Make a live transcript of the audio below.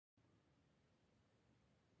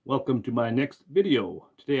Welcome to my next video.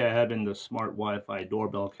 Today I have in the smart Wi-Fi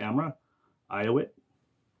doorbell camera, IOIT.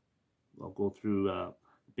 I'll go through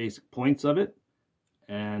basic points of it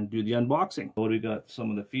and do the unboxing. What do we got? Some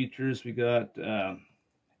of the features. We got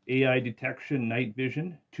AI detection, night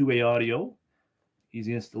vision, two-way audio,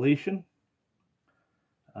 easy installation,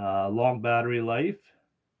 long battery life.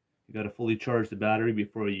 You got to fully charge the battery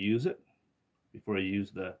before you use it, before you use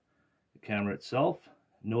the camera itself.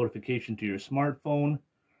 Notification to your smartphone.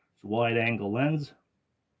 Wide angle lens,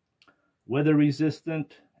 weather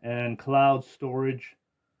resistant, and cloud storage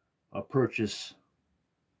purchase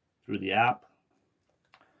through the app.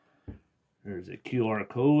 There's a QR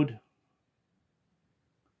code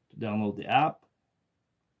to download the app.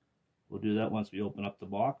 We'll do that once we open up the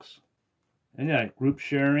box. And yeah, group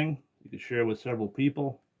sharing. You can share with several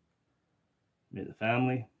people, maybe the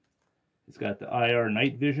family. It's got the IR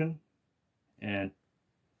night vision and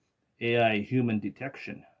AI human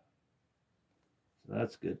detection. So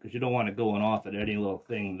that's good, because you don't want it going off at any little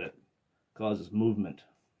thing that causes movement.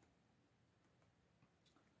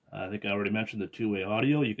 I think I already mentioned the two-way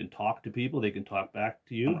audio. You can talk to people, they can talk back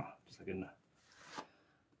to you. Just like in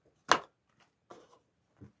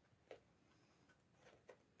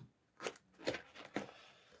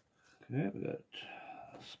okay, we got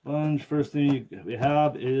a sponge. First thing we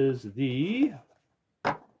have is the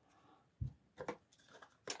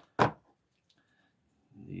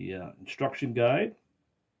instruction guide.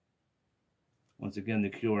 Once again, the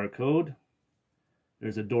QR code.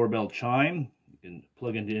 There's a doorbell chime. You can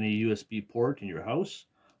plug into any USB port in your house,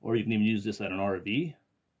 or you can even use this at an RV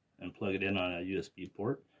and plug it in on a USB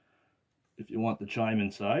port if you want the chime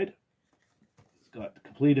inside. It's got the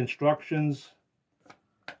complete instructions,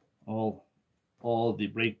 all the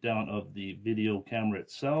breakdown of the video camera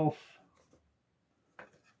itself,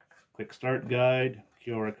 quick start guide,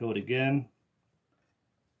 QR code again,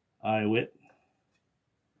 IOIT.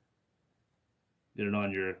 Get it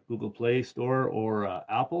on your Google Play Store or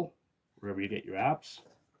Apple, wherever you get your apps.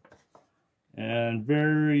 And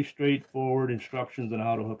very straightforward instructions on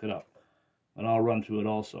how to hook it up. And I'll run through it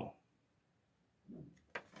also.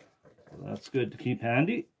 So that's good to keep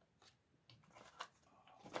handy.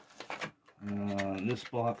 In this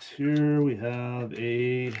box here we have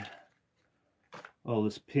this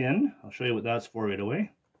pin. I'll show you what that's for right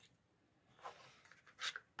away.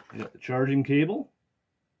 You got the charging cable,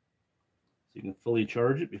 so you can fully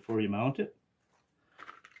charge it before you mount it.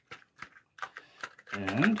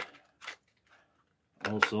 And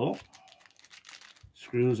also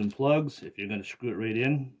screws and plugs if you're going to screw it right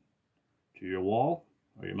in to your wall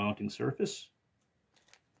or your mounting surface.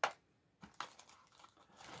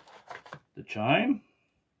 The chime,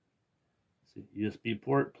 see, USB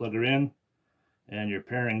port, plug her in, and your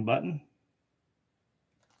pairing button.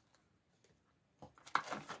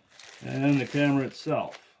 And the camera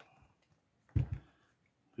itself.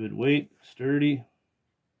 Good weight, sturdy.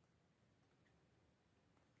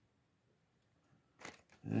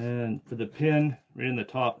 And for the pin, right in the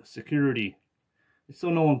top, security. So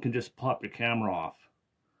no one can just pop your camera off.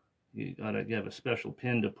 You gotta have a special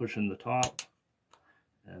pin to push in the top,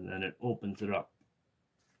 and then it opens it up.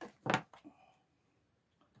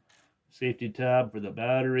 Safety tab for the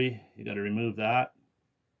battery, you gotta remove that,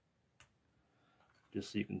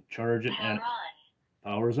 just so you can charge it. And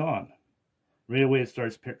power's on. Right away it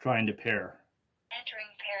starts trying to pair.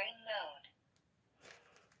 Entering pairing mode.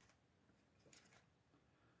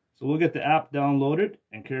 So we'll get the app downloaded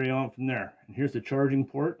and carry on from there. And here's the charging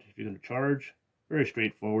port. If you're going to charge, very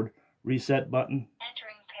straightforward. Reset button.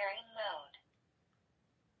 Entering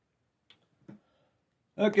pairing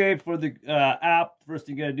mode. Okay, for the app, first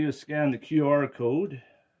thing you got to do is scan the QR code.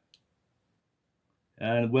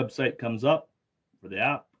 And the website comes up for the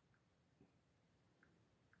app.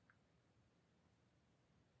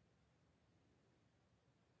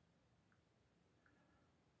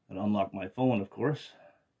 And unlock my phone, of course.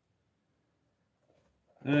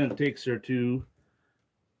 And it takes her to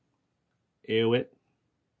IOIT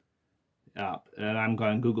app. And I'm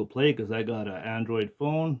going Google Play because I got an Android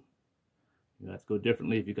phone. You have to go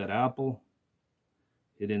differently if you got Apple.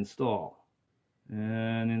 Hit install.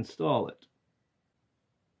 And install it.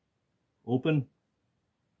 Open.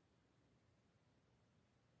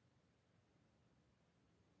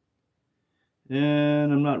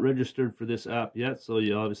 And I'm not registered for this app yet, so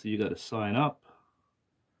you got to sign up,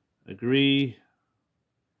 agree,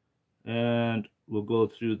 and we'll go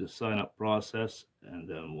through the sign up process and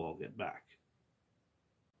then we'll get back.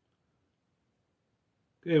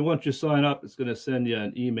 Okay, once you sign up, it's going to send you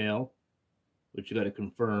an email, which you got to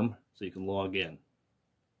confirm so you can log in.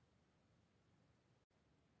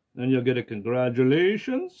 Then you'll get a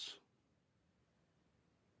congratulations.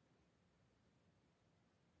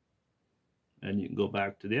 And you can go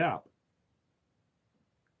back to the app.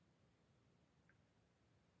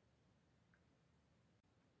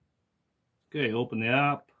 Okay, open the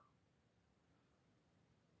app.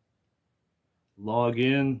 Log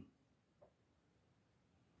in.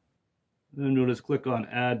 Then you'll just click on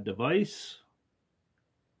Add Device.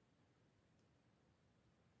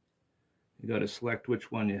 You got to select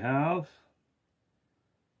which one you have.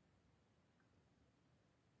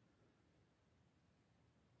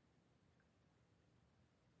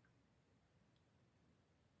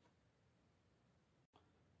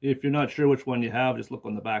 If you're not sure which one you have, just look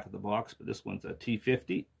on the back of the box, but this one's a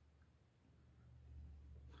T50.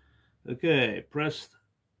 Okay, press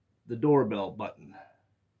the doorbell button.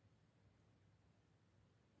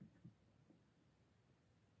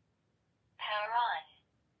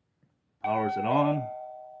 Power on. Powers it on.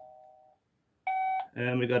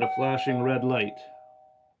 And we got a flashing red light.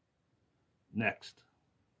 Next.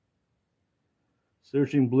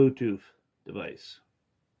 Searching Bluetooth device.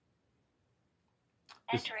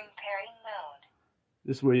 Entering pairing mode.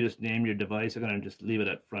 This is where you just name your device. I'm going to just leave it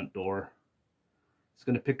at front door. It's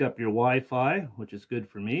going to pick up your Wi-Fi, which is good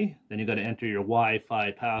for me. Then you got to enter your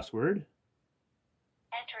Wi-Fi password.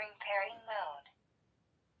 Entering pairing mode.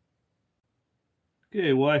 Okay,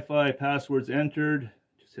 Wi-Fi password's entered.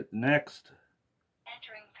 Just hit next.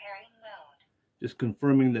 Entering pairing mode. Just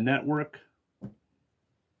confirming the network. To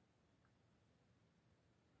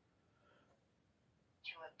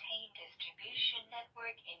obtain distribution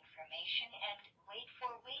network information and wait for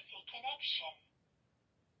Wi-Fi connection.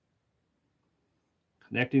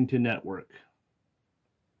 Connecting to network.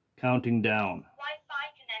 Counting down. Wi-Fi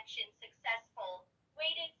connection successful.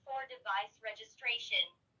 Waiting for device registration.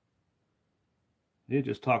 It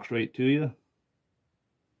just talks right to you.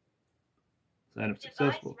 Sign up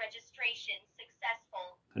successful. Device registration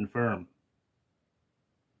successful. Confirm.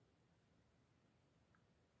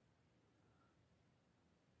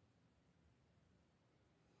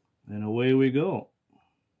 And away we go.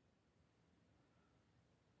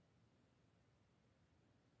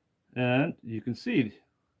 And you can see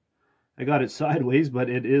I got it sideways, but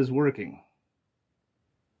it is working.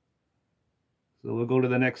 So we'll go to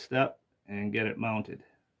the next step and get it mounted.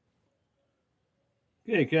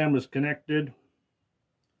 Okay, camera's connected.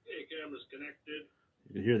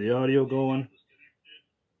 You can hear the audio going.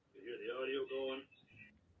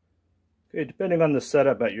 Okay, depending on the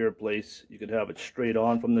setup at your place, you could have it straight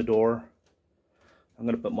on from the door. I'm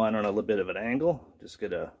going to put mine on a little bit of an angle, just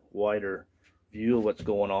get a wider view of what's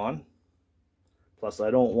going on. Plus,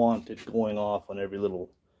 I don't want it going off on every little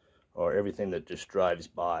or everything that just drives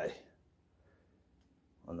by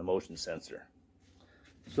on the motion sensor.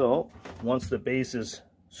 So, once the base is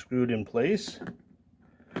screwed in place,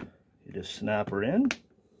 you just snap her in,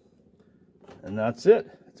 and that's it.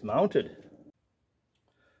 It's mounted.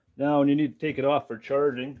 Now, when you need to take it off for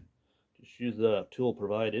charging, just use the tool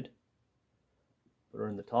provided. Put her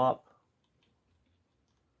in the top.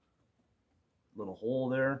 Little hole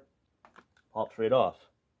there. Pops right off.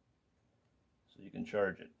 So you can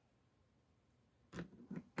charge it.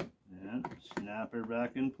 And snap her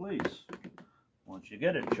back in place once you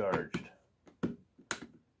get it charged. You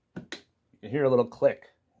can hear a little click.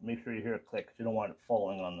 Make sure you hear a click. You don't want it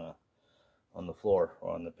falling on the floor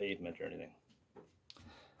or on the pavement or anything.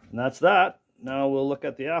 And that's that. Now we'll look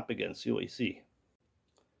at the app again, see what you see.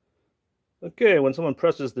 Okay, when someone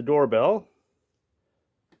presses the doorbell,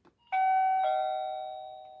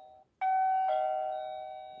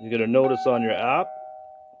 you get a notice on your app.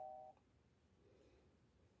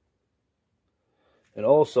 And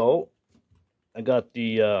also, I got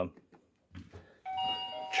the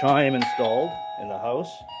Chime installed in the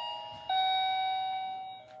house.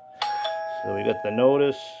 So we got the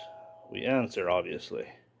notice, we answer obviously.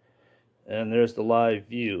 And there's the live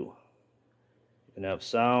view. You can have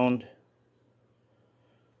sound.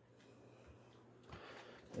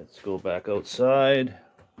 Let's go back outside.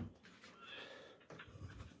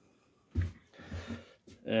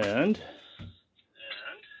 And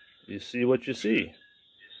you see what you see.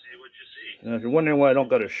 Now, if you're wondering why I don't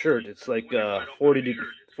got a shirt, it's like 40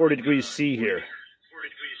 degrees C here.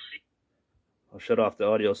 I'll shut off the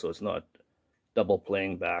audio so it's not double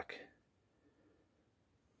playing back.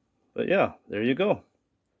 But yeah, there you go.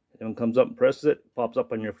 Anyone comes up and presses it, pops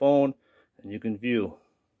up on your phone, and you can view.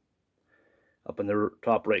 Up in the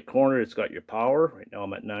top right corner, it's got your power. Right now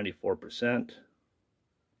I'm at 94%.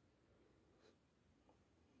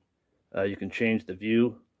 You can change the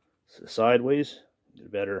view sideways, get a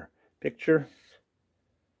better picture.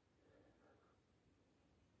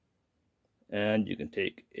 and you can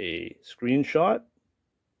take a screenshot.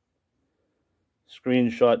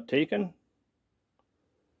 Screenshot taken.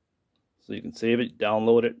 So you can save it,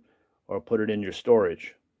 download it, or put it in your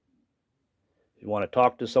storage. If you want to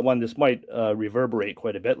talk to someone, this might reverberate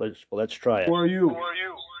quite a bit. Let's try it. Who are you? Who are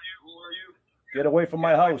you? Who are you? Get away from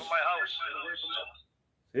my house.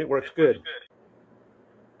 It works good.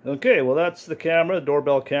 Okay, well that's the camera, the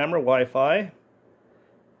doorbell camera, Wi-Fi.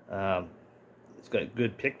 It's got a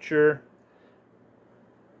good picture.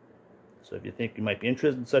 So if you think you might be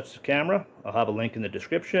interested in such a camera, I'll have a link in the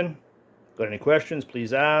description. Got any questions,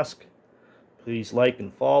 please ask. Please like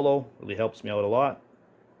and follow. Really helps me out a lot.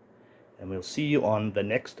 And we'll see you on the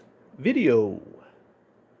next video.